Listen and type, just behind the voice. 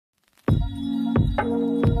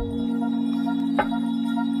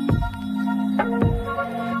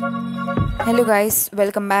Hello guys,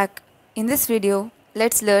 welcome back. In this video,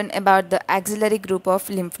 let's learn about the axillary group of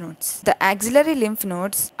lymph nodes. The axillary lymph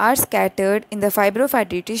nodes are scattered in the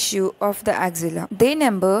fibrofatty tissue of the axilla. Their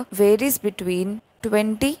number varies between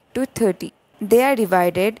 20 to 30. They are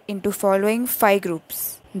divided into following 5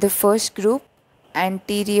 groups. The first group,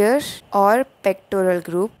 anterior or pectoral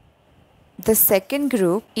group. The second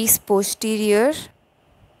group is posterior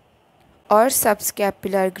or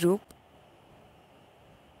subscapular group.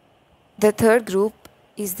 The third group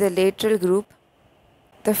is the lateral group.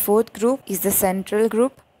 The fourth group is the central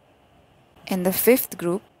group. And the fifth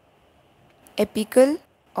group, apical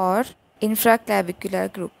or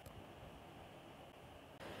infraclavicular group.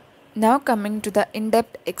 Now coming to the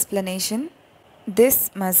in-depth explanation.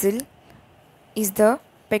 This muscle is the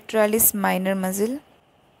pectoralis minor muscle.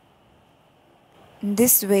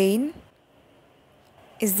 This vein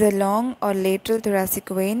is the long or lateral thoracic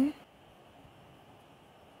vein.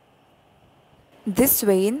 This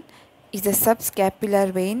vein is the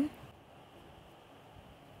subscapular vein.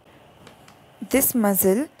 This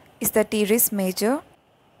muscle is the teres major.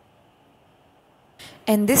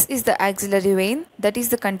 And this is the axillary vein, that is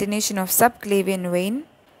the continuation of subclavian vein.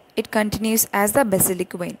 It continues as the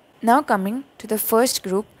basilic vein. Now coming to the first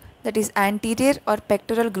group, that is anterior or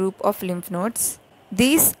pectoral group of lymph nodes.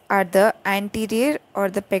 These are the anterior or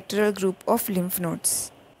the pectoral group of lymph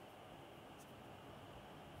nodes.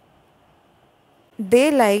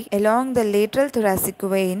 They lie along the lateral thoracic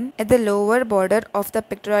vein at the lower border of the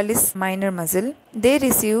pectoralis minor muscle. They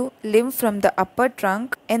receive lymph from the upper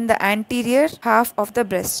trunk and the anterior half of the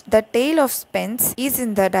breast. The tail of Spence is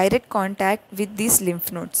in the direct contact with these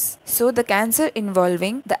lymph nodes. So the cancer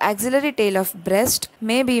involving the axillary tail of breast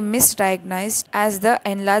may be misdiagnosed as the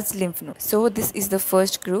enlarged lymph node. So this is the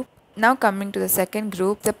first group. Now coming to the second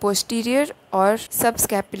group, the posterior or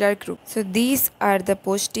subscapular group. So these are the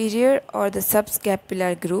posterior or the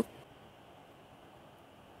subscapular group.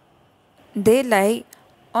 They lie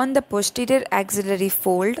on the posterior axillary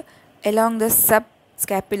fold along the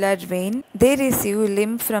subscapular vein. They receive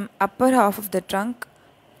lymph from upper half of the trunk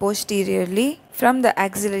posteriorly from the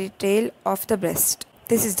axillary tail of the breast.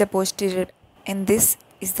 This is the posterior and this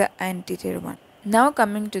is the anterior one. Now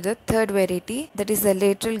coming to the third variety, that is the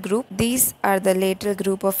lateral group. These are the lateral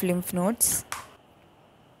group of lymph nodes.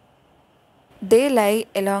 They lie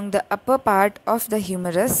along the upper part of the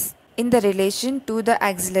humerus in the relation to the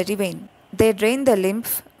axillary vein. They drain the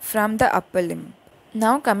lymph from the upper limb.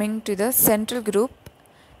 Now coming to the central group.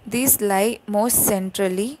 These lie most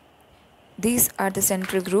centrally. These are the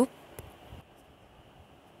central group.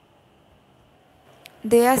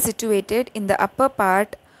 They are situated in the upper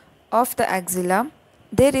part of the axilla.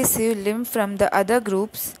 They receive lymph from the other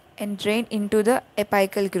groups and drain into the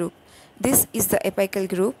apical group. This is the apical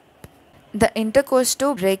group. The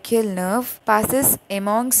intercosto-brachial nerve passes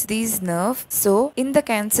amongst these nerves, so in the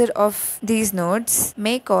cancer of these nodes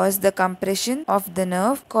may cause the compression of the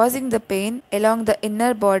nerve, causing the pain along the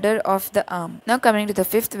inner border of the arm. Now coming to the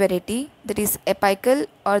fifth variety, that is apical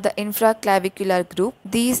or the infraclavicular group.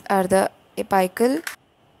 These are the apical.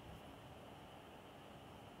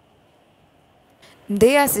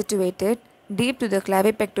 They are situated deep to the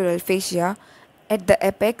clavipectoral fascia at the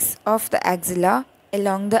apex of the axilla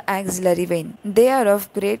along the axillary vein. They are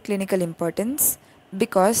of great clinical importance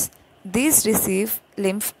because these receive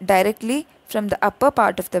lymph directly from the upper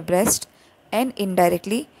part of the breast and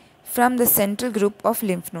indirectly from the central group of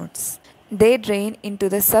lymph nodes. They drain into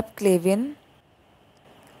the subclavian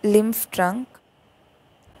lymph trunk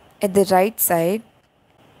at the right side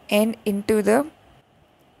and into the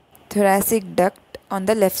thoracic duct on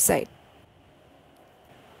the left side.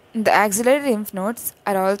 The axillary lymph nodes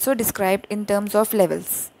are also described in terms of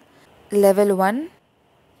levels. Level 1,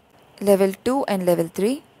 Level 2 and Level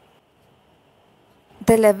 3.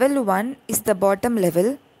 The Level 1 is the bottom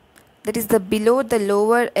level, that is the below the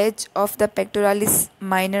lower edge of the pectoralis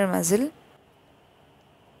minor muscle.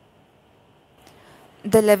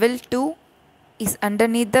 The Level 2 is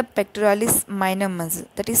underneath the pectoralis minor muscle,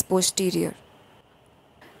 that is posterior.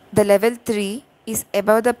 The Level 3 is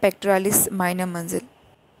above the pectoralis minor muscle.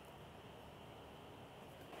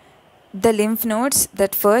 The lymph nodes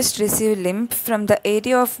that first receive lymph from the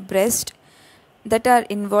area of breast that are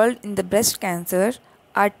involved in the breast cancer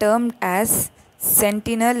are termed as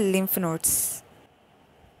sentinel lymph nodes.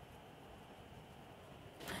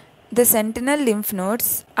 The sentinel lymph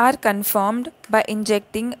nodes are confirmed by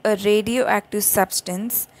injecting a radioactive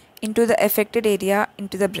substance into the affected area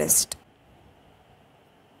into the breast.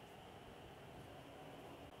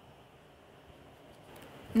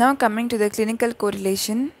 Now coming to the clinical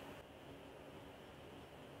correlation.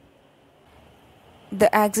 The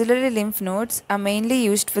axillary lymph nodes are mainly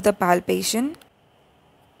used for the palpation.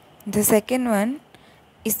 The second one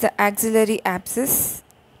is the axillary abscess.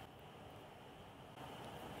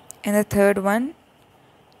 And the third one,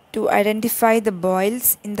 to identify the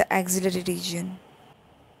boils in the axillary region.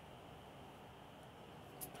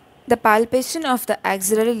 The palpation of the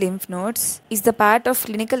axillary lymph nodes is the part of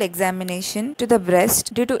clinical examination to the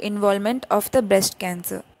breast due to involvement of the breast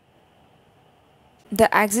cancer. The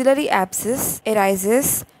axillary abscess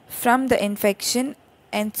arises from the infection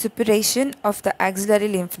and suppuration of the axillary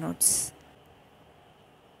lymph nodes.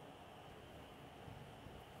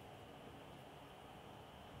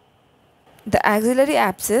 The axillary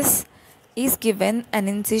abscess is given an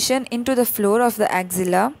incision into the floor of the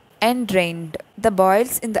axilla and drained. The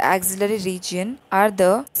boils in the axillary region are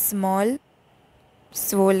the small,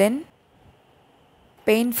 swollen,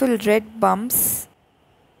 painful red bumps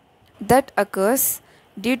that occurs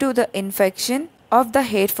due to the infection of the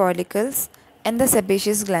hair follicles and the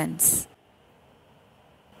sebaceous glands.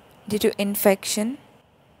 Due to infection,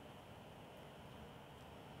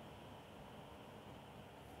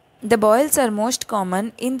 the boils are most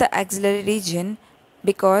common in the axillary region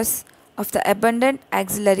because of the abundant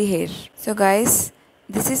axillary hair. So guys,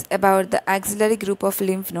 this is about the axillary group of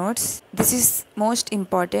lymph nodes. This is most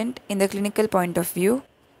important in the clinical point of view.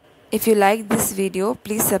 If you like this video,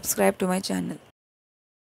 please subscribe to my channel.